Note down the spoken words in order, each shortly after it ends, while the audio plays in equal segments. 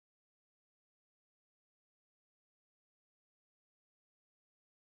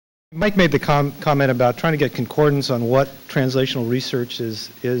Mike made the comment about trying to get concordance on what translational research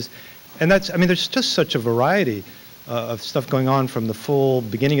is, and that's, I mean, there's just such a variety of stuff going on from the full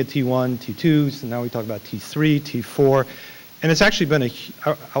beginning of T1, T2, so now we talk about T3, T4, and it's actually been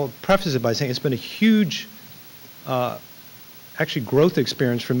I'll preface it by saying it's been a huge, actually growth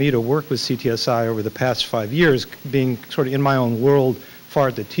experience for me to work with CTSI over the past 5 years, being sort of in my own world far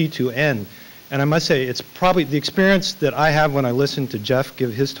at the T2 end. And I must say, it's probably the experience that I have when I listen to Jeff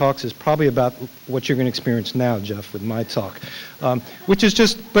give his talks is probably about what you're going to experience now, Jeff, with my talk, which is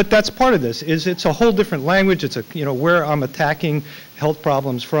just, but that's part of this, is it's a whole different language. It's a, you know, where I'm attacking health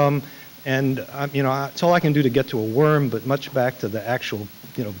problems from, and, you know, it's all I can do to get to a worm, but much back to the actual,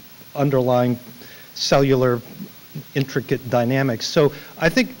 you know, underlying cellular intricate dynamics. So I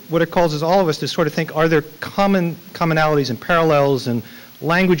think what it calls is all of us to sort of think, are there commonalities and parallels and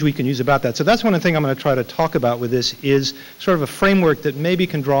language we can use about that. So that's one of the things I'm going to try to talk about with this is sort of a framework that maybe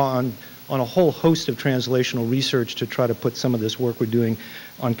can draw on a whole host of translational research to try to put some of this work we're doing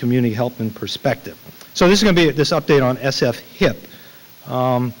on community health in perspective. So this is going to be this update on SF-HIP.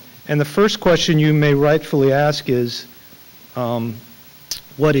 And the first question you may rightfully ask is,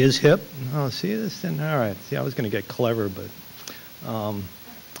 what is HIP? Oh, see this? All right. See, I was going to get clever, but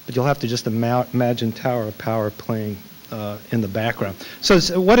you'll have to just imagine Tower of Power playing in the background. So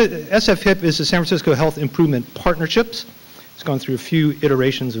SF-HIP is the San Francisco Health Improvement Partnerships. It's gone through a few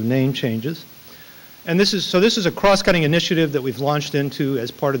iterations of name changes. And this is a cross-cutting initiative that we've launched into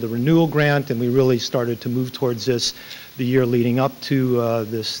as part of the renewal grant, and we really started to move towards this the year leading up to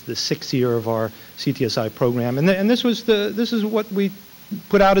the 6th year of our CTSI program. And this is what we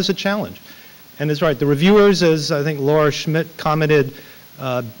put out as a challenge. And it's right, the reviewers, as I think Laura Schmidt commented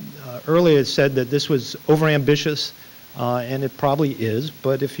earlier, said that this was overambitious. And it probably is,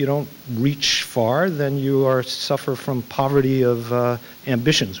 but if you don't reach far, then you suffer from poverty of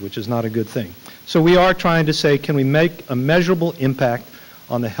ambitions, which is not a good thing. So we are trying to say, can we make a measurable impact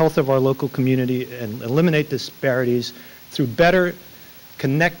on the health of our local community and eliminate disparities through better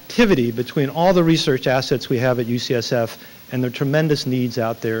connectivity between all the research assets we have at UCSF and the tremendous needs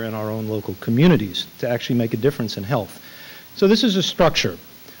out there in our own local communities to actually make a difference in health. So this is a structure.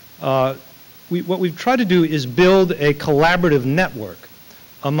 What we've tried to do is build a collaborative network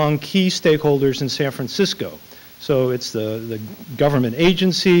among key stakeholders in San Francisco. So it's the government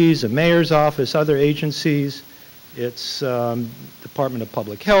agencies, the mayor's office, other agencies. It's Department of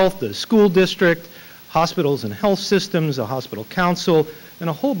Public Health, the school district, hospitals and health systems, the hospital council, and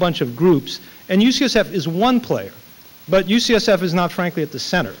a whole bunch of groups. And UCSF is one player, but UCSF is not, frankly, at the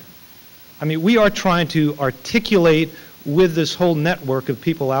center. I mean, we are trying to articulate with this whole network of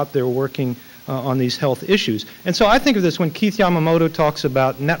people out there working on these health issues. And so I think of this when Keith Yamamoto talks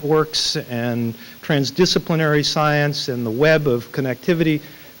about networks and transdisciplinary science and the web of connectivity.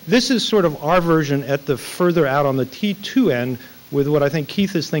 This is sort of our version at the further out on the T2 end with what I think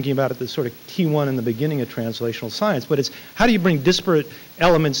Keith is thinking about at the sort of T1 in the beginning of translational science. But it's how do you bring disparate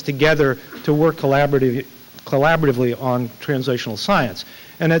elements together to work collaboratively on translational science?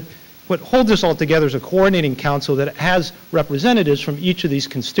 And what holds this all together is a coordinating council that has representatives from each of these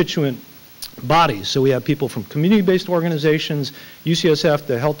constituent bodies. So we have people from community-based organizations, UCSF,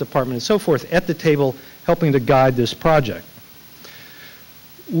 the health department, and so forth at the table helping to guide this project.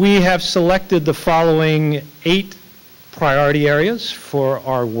 We have selected the following 8 priority areas for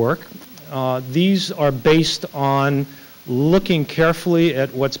our work. These are based on looking carefully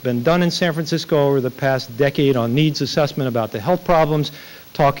at what's been done in San Francisco over the past decade on needs assessment about the health problems,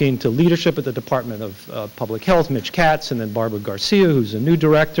 talking to leadership at the Department of Public Health, Mitch Katz, and then Barbara Garcia, who's a new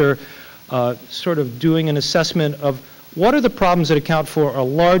director, sort of doing an assessment of what are the problems that account for a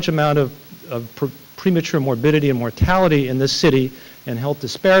large amount of premature morbidity and mortality in this city and health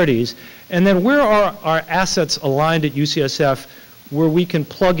disparities, and then where are our assets aligned at UCSF where we can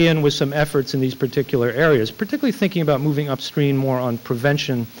plug in with some efforts in these particular areas, particularly thinking about moving upstream more on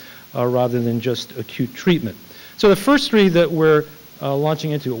prevention rather than just acute treatment. So the first 3 that we're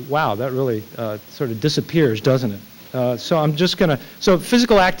launching into, wow, that really sort of disappears, doesn't it? So I'm just going to, so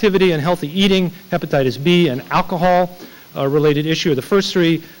physical activity and healthy eating, hepatitis B, and alcohol related issue are the first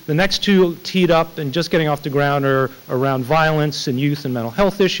 3. The next 2 teed up and just getting off the ground are around violence and youth and mental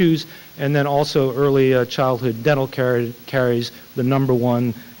health issues, and then also early childhood dental caries, the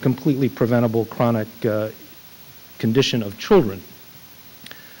 #1 completely preventable chronic condition of children.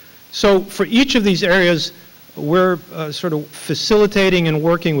 So for each of these areas, we're sort of facilitating and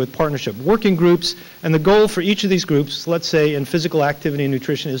working with partnership working groups, and the goal for each of these groups, let's say in physical activity and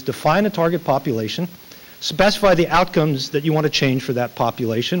nutrition, is define a target population, specify the outcomes that you want to change for that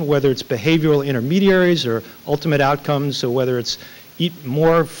population, whether it's behavioral intermediaries or ultimate outcomes, so whether it's eat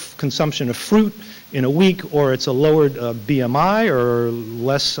more consumption of fruit in a week, or it's a lowered BMI or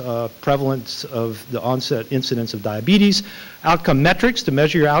less prevalence of the onset incidence of diabetes. Outcome metrics to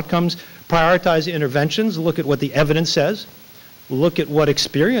measure your outcomes. Prioritize interventions. Look at what the evidence says. Look at what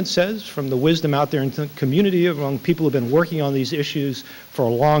experience says from the wisdom out there in the community among people who have been working on these issues for a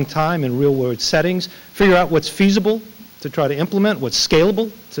long time in real-world settings. Figure out what's feasible to try to implement, what's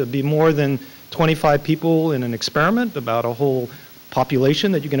scalable to be more than 25 people in an experiment about a whole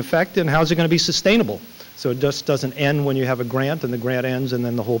population that you can affect, and how's it going to be sustainable so it just doesn't end when you have a grant and the grant ends and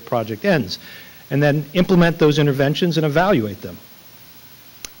then the whole project ends. And then implement those interventions and evaluate them.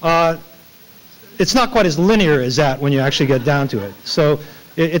 It's not quite as linear as that when you actually get down to it. So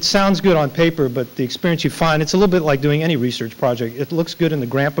it sounds good on paper, but the experience you find, it's a little bit like doing any research project. It looks good in the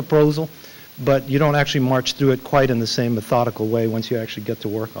grant proposal, but you don't actually march through it quite in the same methodical way once you actually get to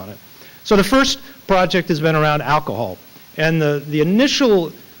work on it. So the first project has been around alcohol. And the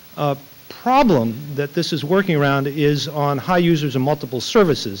initial problem that this is working around is on high users of multiple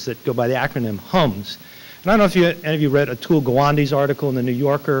services that go by the acronym HUMS. And I don't know if any of you read Atul Gawande's article in the New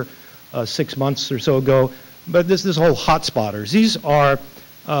Yorker 6 months or so ago, but this whole hotspotters. These are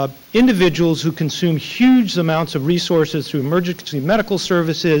individuals who consume huge amounts of resources through emergency medical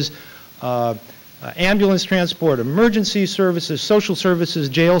services, ambulance transport, emergency services, social services,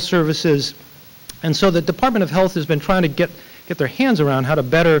 jail services. And so the Department of Health has been trying to get their hands around how to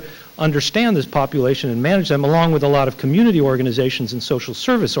better understand this population and manage them, along with a lot of community organizations and social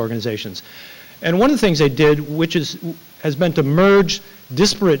service organizations. And one of the things they did, which has been to merge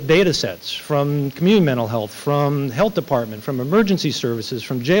disparate data sets from community mental health, from health department, from emergency services,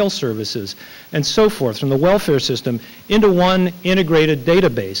 from jail services, and so forth, from the welfare system, into one integrated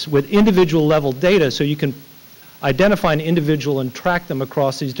database with individual level data so you can identify an individual and track them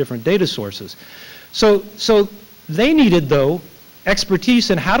across these different data sources. So they needed, though,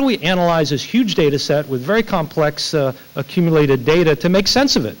 expertise in how do we analyze this huge data set with very complex accumulated data to make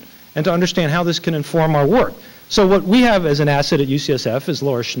sense of it and to understand how this can inform our work. So what we have as an asset at UCSF is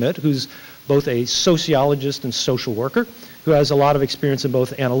Laura Schmidt, who's both a sociologist and social worker, who has a lot of experience in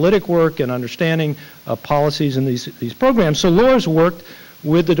both analytic work and understanding policies in these programs. So Laura's worked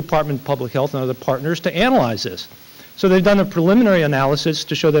with the Department of Public Health and other partners to analyze this. So they've done a preliminary analysis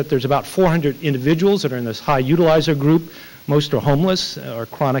to show that there's about 400 individuals that are in this high utilizer group. Most are homeless or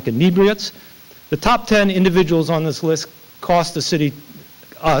chronic inebriates. The top 10 individuals on this list cost the city,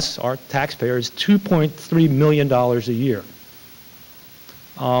 us, our taxpayers, $2.3 million a year.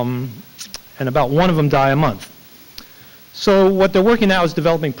 And about one of them die a month. So what they're working now is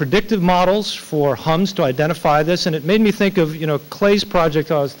developing predictive models for HUMS to identify this, and it made me think of, Clay's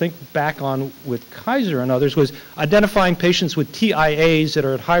project I was thinking back on with Kaiser and others was identifying patients with TIAs that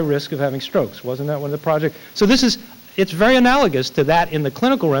are at high risk of having strokes. Wasn't that one of the projects? So it's very analogous to that in the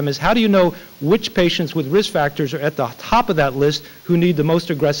clinical realm, is how do you know which patients with risk factors are at the top of that list who need the most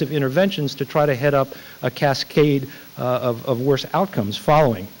aggressive interventions to try to head up a cascade of worse outcomes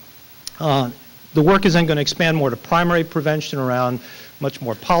following. The work is then going to expand more to primary prevention around much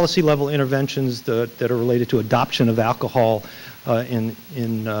more policy level interventions that are related to adoption of alcohol in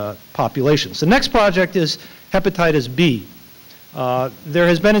populations. The next project is hepatitis B. There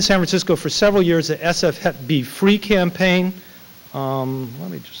has been in San Francisco for several years the SF Hep B Free campaign. Let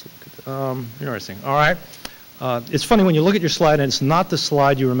me just look at interesting. All right. It's funny when you look at your slide and it's not the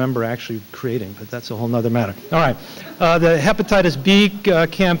slide you remember actually creating, but that's a whole nother matter. All right. The hepatitis B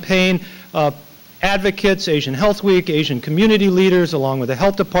campaign, advocates, Asian Health Week, Asian community leaders, along with the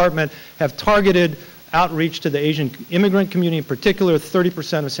health department, have targeted outreach to the Asian immigrant community in particular.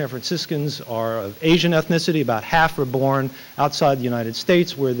 30% of San Franciscans are of Asian ethnicity. About half are born outside the United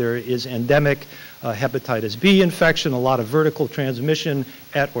States where there is endemic hepatitis B infection, a lot of vertical transmission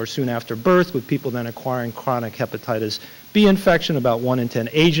at or soon after birth, with people then acquiring chronic hepatitis B infection. About 1 in 10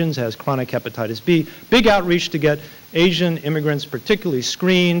 Asians has chronic hepatitis B. Big outreach to get Asian immigrants particularly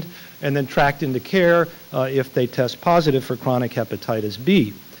screened and then tracked into care if they test positive for chronic hepatitis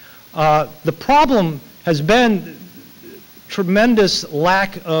B. The problem has been tremendous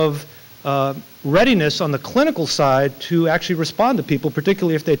lack of readiness on the clinical side to actually respond to people,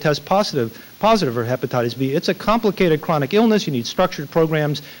 particularly if they test positive for hepatitis B. It's a complicated chronic illness. You need structured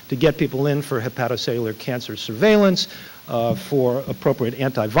programs to get people in for hepatocellular cancer surveillance, for appropriate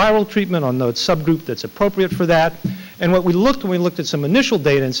antiviral treatment on the subgroup that's appropriate for that. And what we looked when we looked at some initial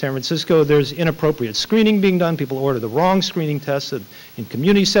data in San Francisco, there's inappropriate screening being done. People order the wrong screening tests in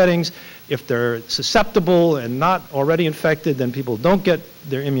community settings. If they're susceptible and not already infected, then people don't get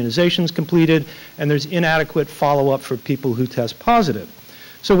their immunizations completed, and there's inadequate follow-up for people who test positive.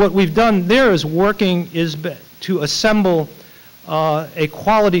 So what we've done there is to assemble a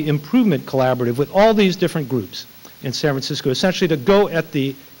quality improvement collaborative with all these different groups in San Francisco, essentially to go at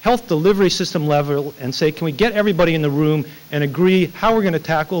the health delivery system level and say, can we get everybody in the room and agree how we're going to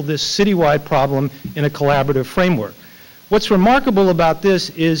tackle this citywide problem in a collaborative framework. What's remarkable about this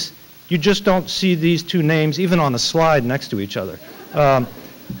is you just don't see these two names even on a slide next to each other.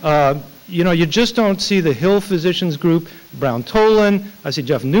 You know, you just don't see the Hill Physicians Group, Brown-Tolan, I see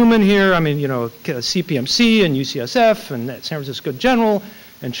Jeff Newman here, I mean, you know, CPMC and UCSF and San Francisco General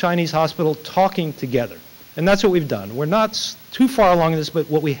and Chinese Hospital talking together. And that's what we've done. We're not too far along in this, but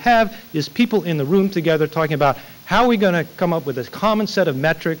what we have is people in the room together talking about how are we going to come up with a common set of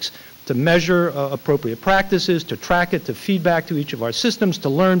metrics to measure appropriate practices, to track it, to feedback to each of our systems, to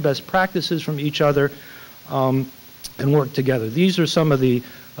learn best practices from each other, and work together. These are some of the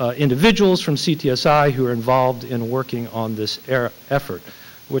individuals from CTSI who are involved in working on this effort,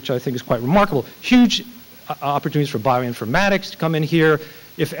 which I think is quite remarkable. Huge opportunities for bioinformatics to come in here.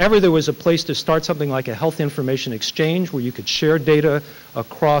 If ever there was a place to start something like a health information exchange where you could share data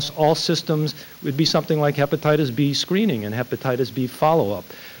across all systems, it would be something like hepatitis B screening and hepatitis B follow-up.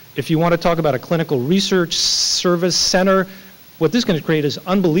 If you want to talk about a clinical research service center, what this is going to create is an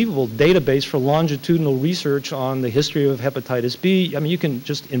unbelievable database for longitudinal research on the history of hepatitis B. I mean, you can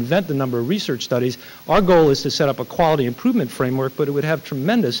just invent the number of research studies. Our goal is to set up a quality improvement framework, but it would have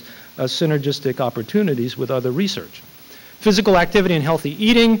tremendous synergistic opportunities with other research. Physical activity and healthy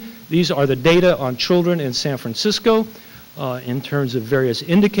eating, these are the data on children in San Francisco in terms of various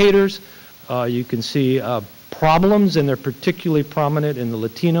indicators. You can see problems, and they're particularly prominent in the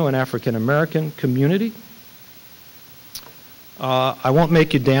Latino and African American community. I won't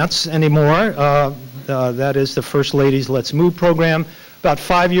make you dance anymore. That is the First Lady's Let's Move program. About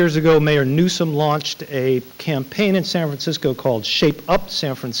 5 years ago, Mayor Newsom launched a campaign in San Francisco called Shape Up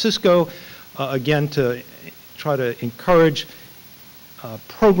San Francisco, again to try to encourage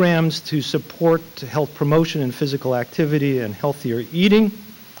programs to support health promotion and physical activity and healthier eating.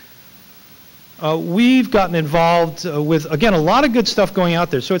 We've gotten involved with, again, a lot of good stuff going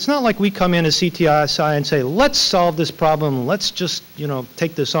out there. So it's not like we come in as CTSI and say, let's solve this problem, let's just, you know,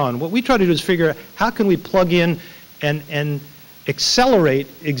 take this on. What we try to do is figure out how can we plug in and accelerate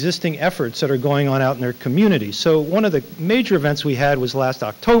existing efforts that are going on out in their community. So one of the major events we had was last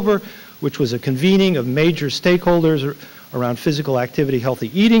October, which was a convening of major stakeholders around physical activity,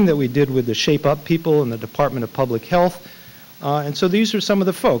 healthy eating that we did with the Shape Up people and the Department of Public Health. And so these are some of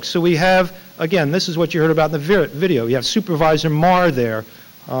the folks. So we have, again, this is what you heard about in the video. You have Supervisor Marr there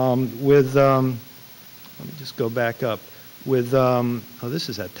with, let me just go back up, with, oh, this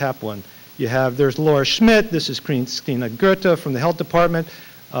is that TAP one. You have, there's Laura Schmidt, this is Christina Goethe from the Health Department.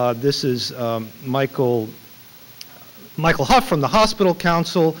 This is Michael Huff from the Hospital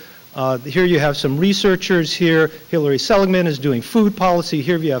Council. Here you have some researchers here. Hillary Seligman is doing food policy.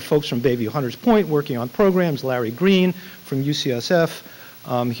 Here you have folks from Bayview Hunters Point working on programs. Larry Green from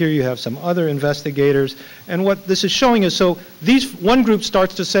UCSF. Here you have some other investigators. And what this is showing is, so these one group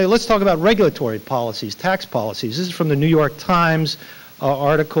starts to say, let's talk about regulatory policies, tax policies. This is from the New York Times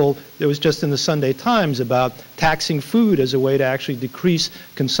article that was just in the Sunday Times about taxing food as a way to actually decrease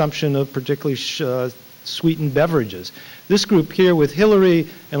consumption of particularly sweetened beverages. This group here with Hillary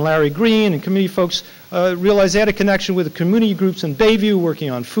and Larry Green and community folks realized they had a connection with the community groups in Bayview working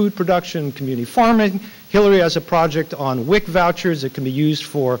on food production, community farming. Hillary has a project on WIC vouchers that can be used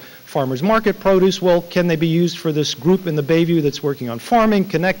for farmers market produce. Well, can they be used for this group in the Bayview that's working on farming?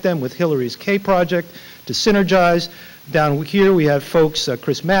 Connect them with Hillary's K project to synergize. Down here we have folks,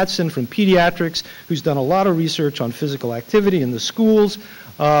 Chris Madsen from Pediatrics, who's done a lot of research on physical activity in the schools.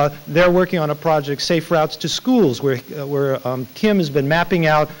 They're working on a project, Safe Routes to Schools, where Kim has been mapping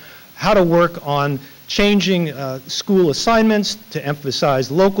out how to work on changing school assignments to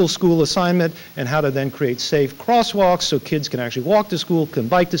emphasize local school assignment and how to then create safe crosswalks so kids can actually walk to school, can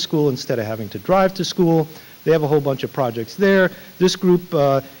bike to school instead of having to drive to school. They have a whole bunch of projects there. This group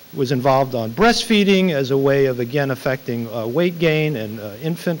was involved on breastfeeding as a way of, again, affecting weight gain and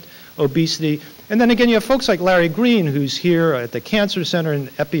infant obesity. And then again, you have folks like Larry Green, who's here at the Cancer Center in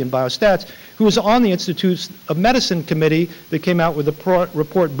Epi and Biostats, who was on the Institute of Medicine committee that came out with a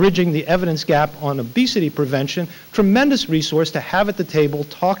report bridging the evidence gap on obesity prevention. Tremendous resource to have at the table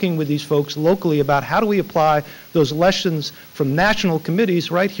talking with these folks locally about how do we apply those lessons from national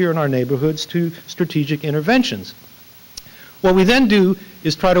committees right here in our neighborhoods to strategic interventions. What we then do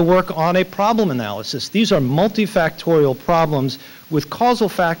is try to work on a problem analysis. These are multifactorial problems with causal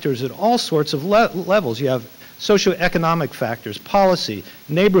factors at all sorts of levels. You have socioeconomic factors, policy,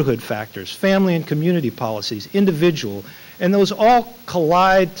 neighborhood factors, family and community policies, individual. And those all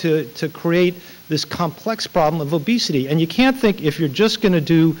collide to create this complex problem of obesity. And you can't think if you're just going to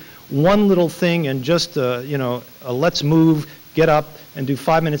do one little thing and just, let's move, get up and do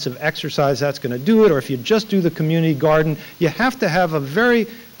 5 minutes of exercise, that's going to do it. Or if you just do the community garden, you have to have a very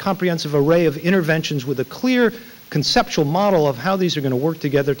comprehensive array of interventions with a clear conceptual model of how these are going to work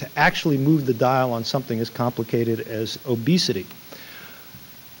together to actually move the dial on something as complicated as obesity.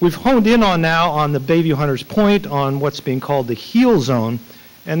 We've honed in on the Bayview Hunters Point on what's being called the heal zone,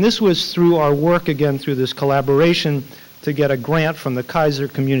 and this was through our work, again, through this collaboration to get a grant from the Kaiser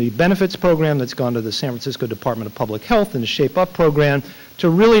Community Benefits Program that's gone to the San Francisco Department of Public Health and the Shape Up program to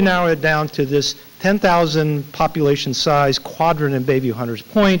really narrow it down to this 10,000 population size quadrant in Bayview Hunters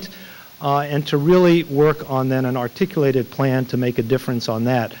Point, and to really work on then an articulated plan to make a difference on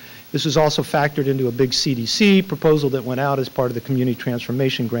that. This was also factored into a big CDC proposal that went out as part of the Community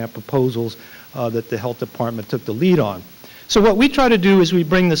Transformation Grant proposals that the Health Department took the lead on. So what we try to do is we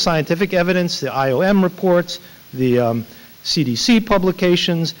bring the scientific evidence, the IOM reports, the CDC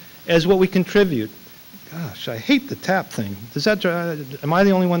publications, as what we contribute. Gosh, I hate the tap thing. Does that, am I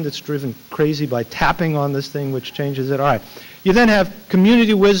the only one that's driven crazy by tapping on this thing which changes it? All right. You then have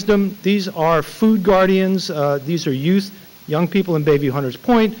community wisdom. These are food guardians. These are youth, young people in Bayview Hunters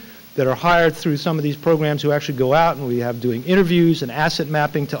Point that are hired through some of these programs who actually go out, and we have doing interviews and asset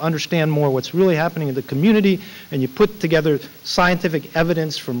mapping to understand more what's really happening in the community, and you put together scientific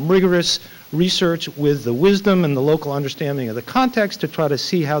evidence from rigorous research with the wisdom and the local understanding of the context to try to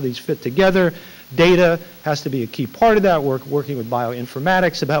see how these fit together. Data has to be a key part of that work, working with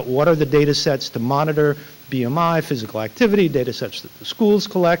bioinformatics about what are the data sets to monitor BMI, physical activity, data sets that the schools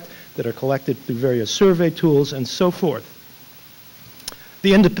collect, that are collected through various survey tools, and so forth.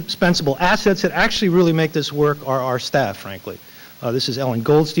 The indispensable assets that actually really make this work are our staff, frankly. This is Ellen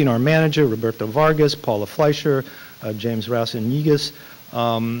Goldstein, our manager, Roberto Vargas, Paula Fleischer, James Rausen-Nigas.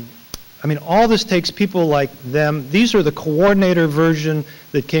 I mean, all this takes people like them. These are the coordinator version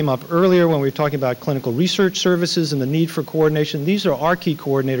that came up earlier when we were talking about clinical research services and the need for coordination. These are our key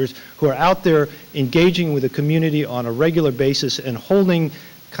coordinators who are out there engaging with the community on a regular basis and holding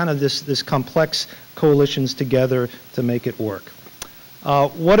kind of this complex coalitions together to make it work.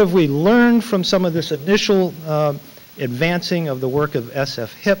 What have we learned from some of this initial advancing of the work of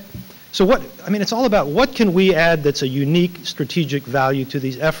SF-HIP? So it's all about what can we add that's a unique strategic value to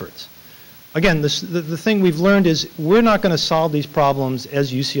these efforts. Again, the thing we've learned is we're not going to solve these problems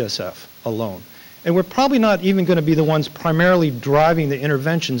as UCSF alone. And we're probably not even going to be the ones primarily driving the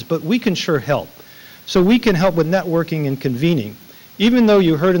interventions, but we can sure help. So we can help with networking and convening. Even though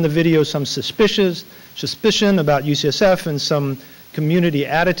you heard in the video some suspicion about UCSF and some community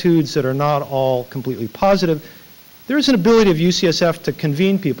attitudes that are not all completely positive, there is an ability of UCSF to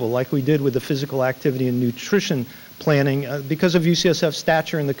convene people like we did with the physical activity and nutrition planning because of UCSF's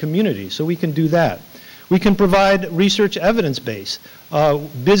stature in the community. So we can do that. We can provide research evidence base.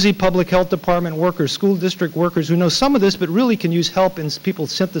 Busy public health department workers, school district workers who know some of this but really can use help in people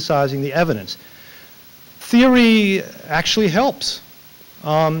synthesizing the evidence. Theory actually helps.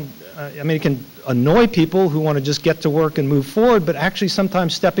 It can annoy people who want to just get to work and move forward, but actually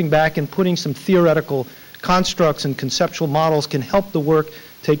sometimes stepping back and putting some theoretical constructs and conceptual models can help the work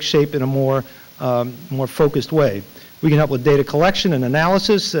take shape in a more focused way. We can help with data collection and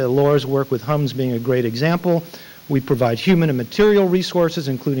analysis. Laura's work with HUMS being a great example. We provide human and material resources,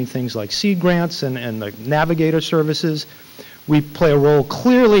 including things like seed grants and the navigator services. We play a role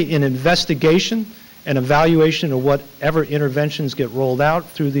clearly in investigation and evaluation of whatever interventions get rolled out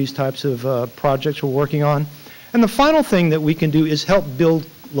through these types of projects we're working on. And the final thing that we can do is help build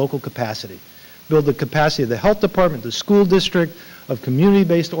local capacity. Build the capacity of the health department, the school district, of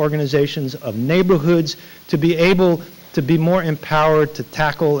community-based organizations, of neighborhoods, to be able to be more empowered to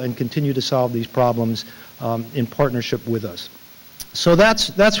tackle and continue to solve these problems in partnership with us. So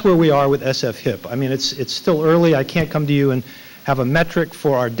that's where we are with SF-HIP. I mean, it's still early. I can't come to you and have a metric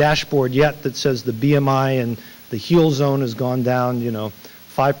for our dashboard yet that says the BMI and the heal zone has gone down,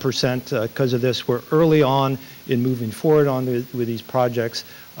 5% because of this. We're early on in moving forward with these projects.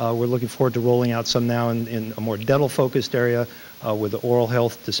 We're looking forward to rolling out some now in a more dental-focused area with the oral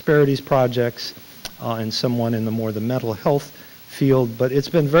health disparities projects and someone in the mental health field. But it's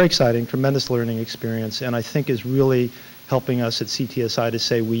been very exciting, tremendous learning experience, and I think is really helping us at CTSI to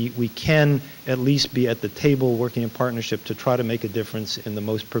say we can at least be at the table working in partnership to try to make a difference in the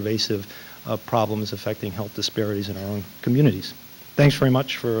most pervasive problems affecting health disparities in our own communities. Thanks very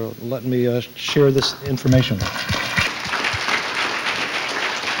much for letting me share this information.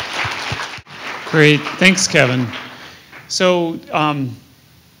 Great, thanks, Kevin. So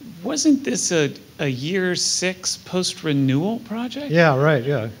wasn't this a a year 6 post-renewal project? Yeah, right,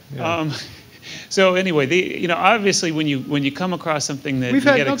 yeah. So anyway, obviously when you come across something that you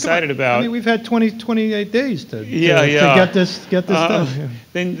get excited about. I mean, we've had 28 days to get this done. Yeah.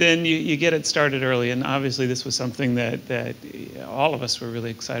 Then you get it started early, and obviously this was something that all of us were really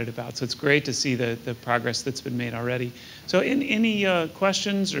excited about. So it's great to see the progress that's been made already. So any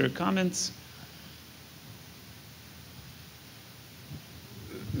questions or comments?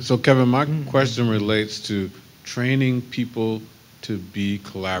 So Kevin, my question relates to training people to be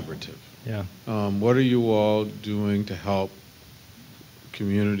collaborative. Yeah. What are you all doing to help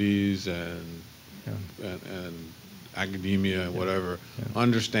communities and academia, whatever,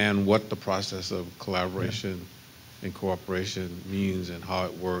 understand what the process of collaboration and cooperation means and how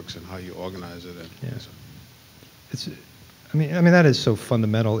it works and how you organize it? I mean that is so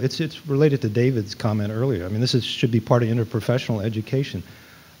fundamental. It's related to David's comment earlier. I mean, this should be part of interprofessional education.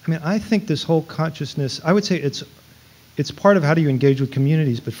 I mean, I think this whole consciousness, I would say it's part of how do you engage with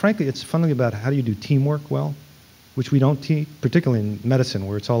communities, but frankly, it's fundamentally about how do you do teamwork well, which we don't teach, particularly in medicine,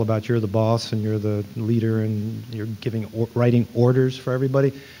 where it's all about you're the boss and you're the leader and you're writing orders for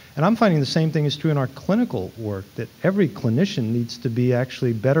everybody. And I'm finding the same thing is true in our clinical work, that every clinician needs to be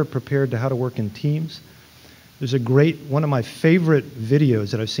actually better prepared to how to work in teams. There's one of my favorite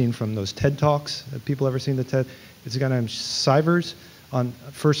videos that I've seen from those TED Talks. Have people ever seen the TED? It's a guy named Sivers on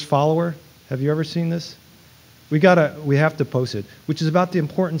First Follower. Have you ever seen this? We have to post it, which is about the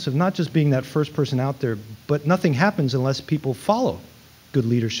importance of not just being that first person out there, but nothing happens unless people follow good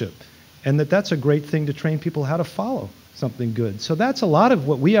leadership. And that's a great thing to train people how to follow something good. So that's a lot of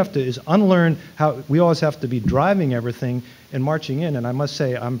what we have to is unlearn how we always have to be driving everything and marching in. And I must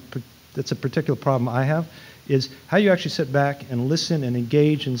say, that's a particular problem I have, is how you actually sit back and listen and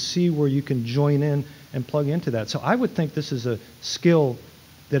engage and see where you can join in and plug into that. So I would think this is a skill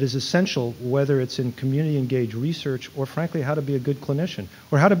that is essential, whether it's in community engaged research or frankly how to be a good clinician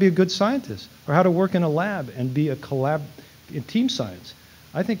or how to be a good scientist or how to work in a lab and be a in team science.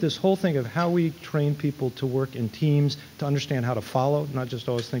 I think this whole thing of how we train people to work in teams, to understand how to follow, not just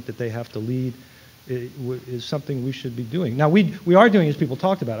always think that they have to lead, is something we should be doing. Now we are doing as people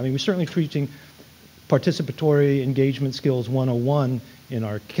talked about. I mean, we're certainly teaching participatory engagement skills 101 in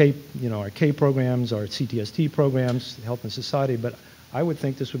our K programs, our CTST programs, Health and Society, but I would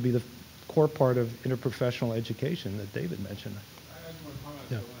think this would be the core part of interprofessional education that David mentioned. I just want to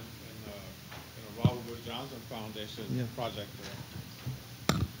comment in a Robert Wood Johnson Foundation project.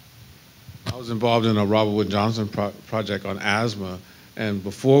 I was involved in a Robert Wood Johnson project on asthma, and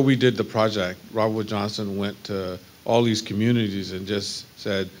before we did the project, Robert Wood Johnson went to all these communities and just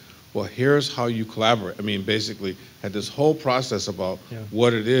said, well, here's how you collaborate. I mean, basically had this whole process about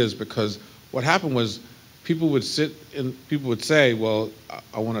what it is, because what happened was people would sit and people would say, well,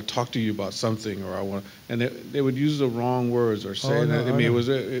 I want to talk to you about something, or and they would use the wrong words or say that. I mean,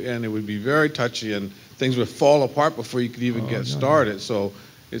 and it would be very touchy, and things would fall apart before you could even get started. So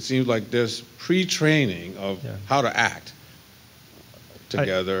it seems like there's pre-training of how to act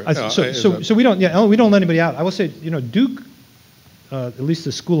together. So we don't let anybody out. I will say, Duke, at least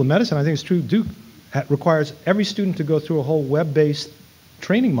the School of Medicine, I think it's true, Duke requires every student to go through a whole web-based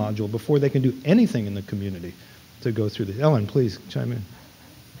training module before they can do anything in the community to go through this. Ellen, please chime in.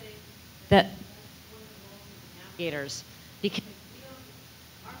 That navigators, because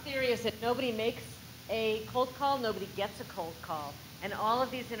our theory is that nobody makes a cold call, nobody gets a cold call, and all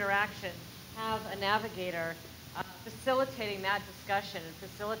of these interactions have a navigator facilitating that discussion and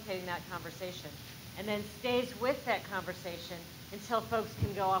facilitating that conversation, and then stays with that conversation until folks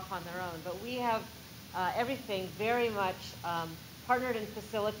can go off on their own. But we have everything very much partnered and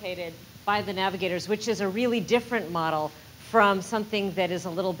facilitated by the navigators, which is a really different model from something that is a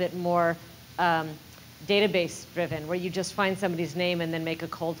little bit more database driven, where you just find somebody's name and then make a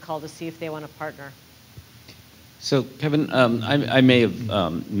cold call to see if they want to partner. So Kevin, I may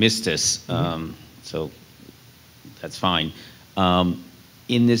have missed this, so that's fine.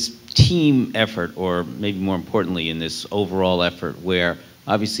 In this team effort, or maybe more importantly, in this overall effort where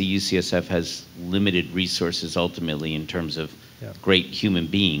obviously UCSF has limited resources ultimately in terms of great human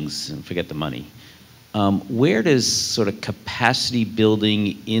beings, and forget the money. Where does sort of capacity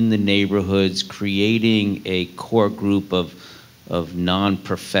building in the neighborhoods, creating a core group of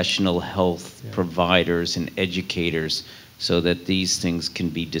non-professional health providers and educators so that these things can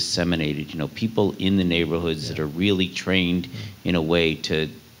be disseminated? People in the neighborhoods that are really trained in a way to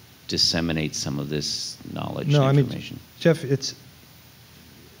disseminate some of this knowledge and information. I mean, Jeff,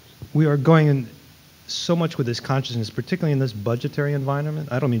 we are going in so much with this consciousness, particularly in this budgetary environment.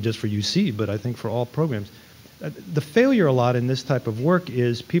 I don't mean just for UC, but I think for all programs. The failure a lot in this type of work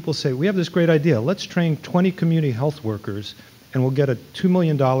is people say, we have this great idea. Let's train 20 community health workers, and we'll get a $2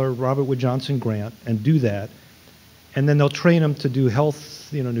 million Robert Wood Johnson grant and do that. And then they'll train them to do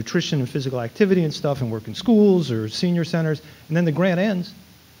health, nutrition and physical activity and stuff and work in schools or senior centers. And then the grant ends,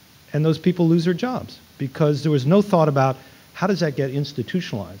 and those people lose their jobs because there was no thought about how does that get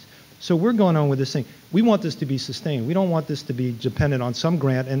institutionalized. So we're going on with this thing. We want this to be sustained. We don't want this to be dependent on some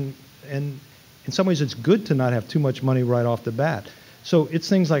grant. And in some ways, it's good to not have too much money right off the bat. So it's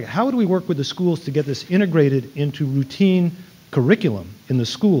things like, how do we work with the schools to get this integrated into routine curriculum in the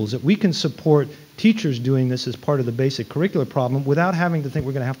schools, that we can support teachers doing this as part of the basic curricular problem without having to think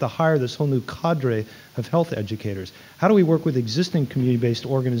we're going to have to hire this whole new cadre of health educators? How do we work with existing community-based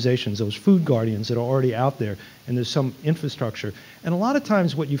organizations, those food guardians that are already out there, and there's some infrastructure? And a lot of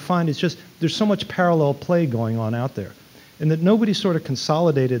times what you find is just there's so much parallel play going on out there, and that nobody sort of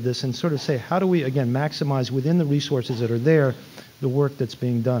consolidated this and sort of say, how do we, again, maximize within the resources that are there the work that's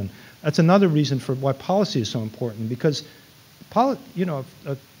being done? That's another reason for why policy is so important, because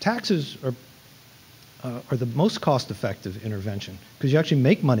taxes are the most cost-effective intervention because you actually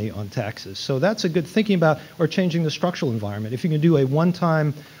make money on taxes. So that's a good thinking about, or changing the structural environment. If you can do a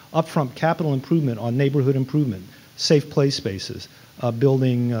one-time upfront capital improvement on neighborhood improvement, safe play spaces,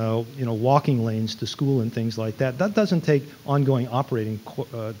 building walking lanes to school and things like that, that doesn't take ongoing operating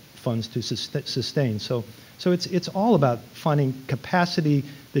funds to sustain. So it's all about finding capacity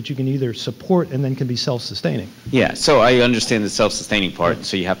that you can either support and then can be self-sustaining. Yeah, so I understand the self-sustaining part,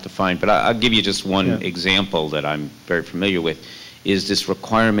 so you have to find, but I'll give you just one example that I'm very familiar with, is this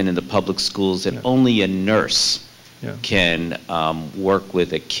requirement in the public schools that only a nurse can work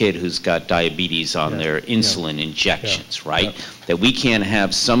with a kid who's got diabetes on their insulin injections, right? That we can't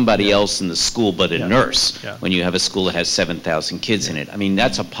have somebody else in the school but a nurse when you have a school that has 7,000 kids in it. I mean,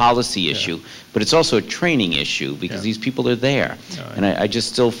 that's a policy issue, but it's also a training issue because these people are there. And I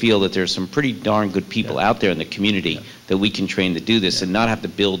just still feel that there's some pretty darn good people out there in the community that we can train to do this and not have to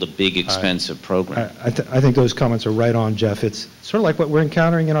build a big, expensive program. I think those comments are right on, Jeff. It's sort of like what we're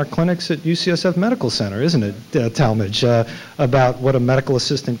encountering in our clinics at UCSF Medical Center, isn't it, Talmadge, about what a medical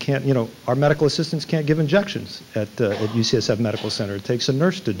assistant can't, our medical assistants can't give injections at UCSF Medical Center. It takes a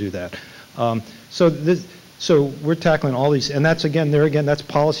nurse to do that. So we're tackling all these, and that's that's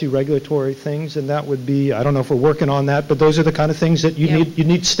policy, regulatory things, and that would be, I don't know if we're working on that, but those are the kind of things that you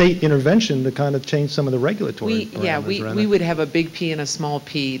need state intervention to kind of change some of the regulatory parameters. We would have a big P and a small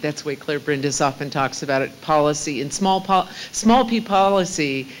p. That's the way Claire Brindis often talks about it, policy. And small p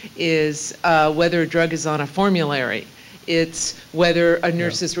policy is whether a drug is on a formulary. It's whether a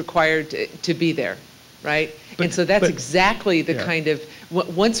nurse is required to be there, right? And so that's exactly the kind of,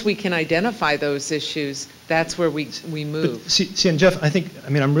 once we can identify those issues, that's where we move. See, and Jeff,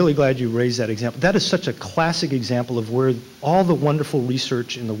 I'm really glad you raised that example. That is such a classic example of where all the wonderful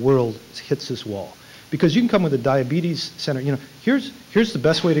research in the world hits this wall. Because you can come with a diabetes center, here's the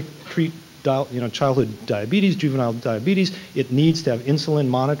best way to treat childhood diabetes, juvenile diabetes. It needs to have insulin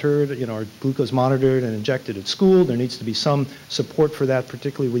monitored, or glucose monitored and injected at school. There needs to be some support for that,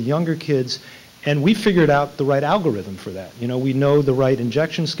 particularly with younger kids. And we figured out the right algorithm for that. We know the right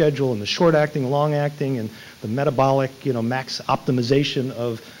injection schedule and the short-acting, long-acting, and the metabolic, max optimization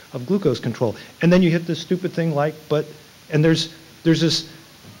of glucose control. And then you hit this stupid thing and there's this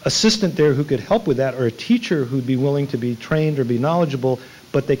assistant there who could help with that, or a teacher who'd be willing to be trained or be knowledgeable,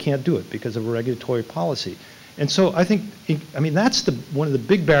 but they can't do it because of a regulatory policy. And so I think, that's one of the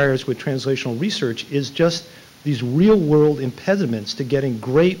big barriers with translational research is just these real-world impediments to getting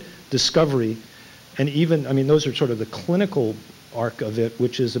great discovery. And even, those are sort of the clinical arc of it,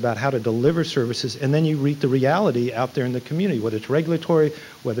 which is about how to deliver services, and then you read the reality out there in the community, whether it's regulatory,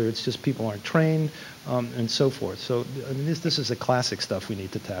 whether it's just people aren't trained, and so forth. So, this is the classic stuff we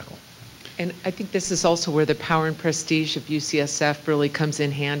need to tackle. And I think this is also where the power and prestige of UCSF really comes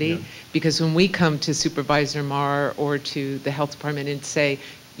in handy, because when we come to Supervisor Marr or to the health department and say,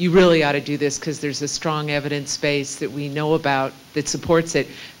 you really ought to do this because there's a strong evidence base that we know about that supports it,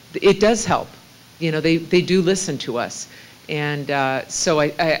 it does help. They do listen to us. And so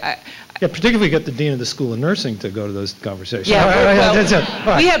particularly get the Dean of the School of Nursing to go to those conversations. We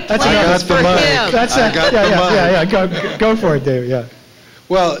have plans for him. Go for it, David,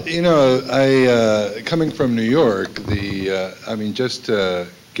 Well, coming from New York, just to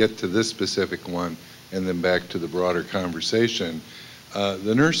get to this specific one and then back to the broader conversation,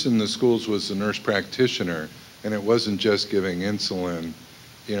 the nurse in the schools was a nurse practitioner, and it wasn't just giving insulin.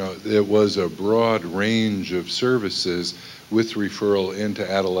 It was a broad range of services with referral into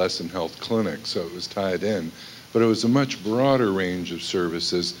adolescent health clinics, so it was tied in. But it was a much broader range of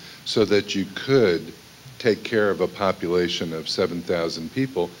services so that you could take care of a population of 7,000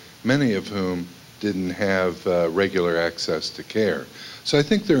 people, many of whom didn't have regular access to care. So I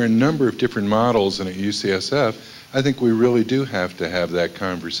think there are a number of different models, and at UCSF, I think we really do have to have that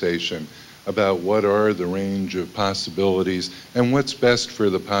conversation about what are the range of possibilities and what's best for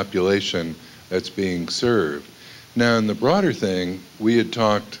the population that's being served. Now, in the broader thing, we had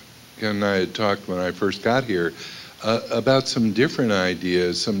talked, Ken and I had talked when I first got here, about some different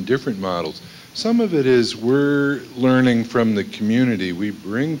ideas, some different models. Some of it is we're learning from the community. We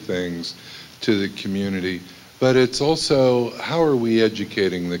bring things to the community, but it's also how are we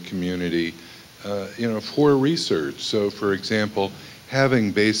educating the community, for research. So, for example,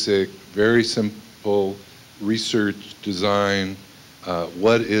 having basic, very simple research design.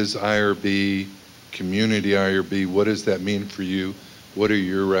 What is IRB, community IRB? What does that mean for you? What are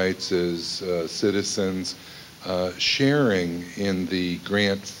your rights as citizens? Sharing in the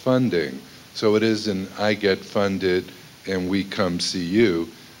grant funding. So it isn't I get funded and we come see you,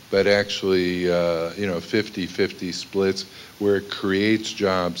 but actually, 50-50 splits where it creates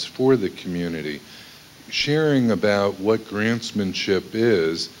jobs for the community. Sharing about what grantsmanship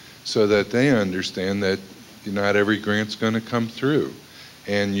is so that they understand that not every grant's going to come through.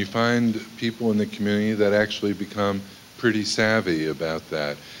 And you find people in the community that actually become pretty savvy about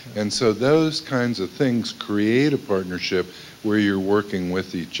that. And so those kinds of things create a partnership where you're working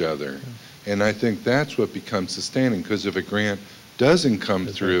with each other. And I think that's what becomes sustaining, because if a grant doesn't come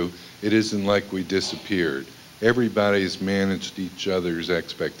through, it isn't like we disappeared. Everybody's managed each other's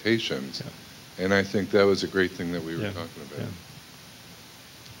expectations. And I think that was a great thing that we were talking about.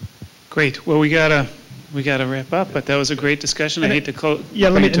 Great. Well, we gotta wrap up, but that was a great discussion. I hate to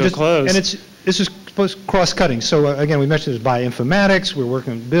bring it to a close. And this is cross-cutting. So again, we mentioned this bioinformatics. We're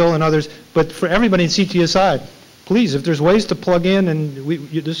working with Bill and others. But for everybody in CTSI, please, if there's ways to plug in, and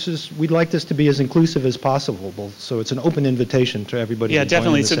we'd like this to be as inclusive as possible. So it's an open invitation to everybody. Yeah,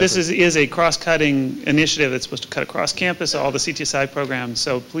 definitely. So this effort. is a cross-cutting initiative that's supposed to cut across campus, all the CTSI programs.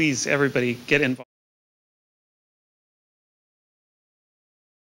 So please, everybody, get involved.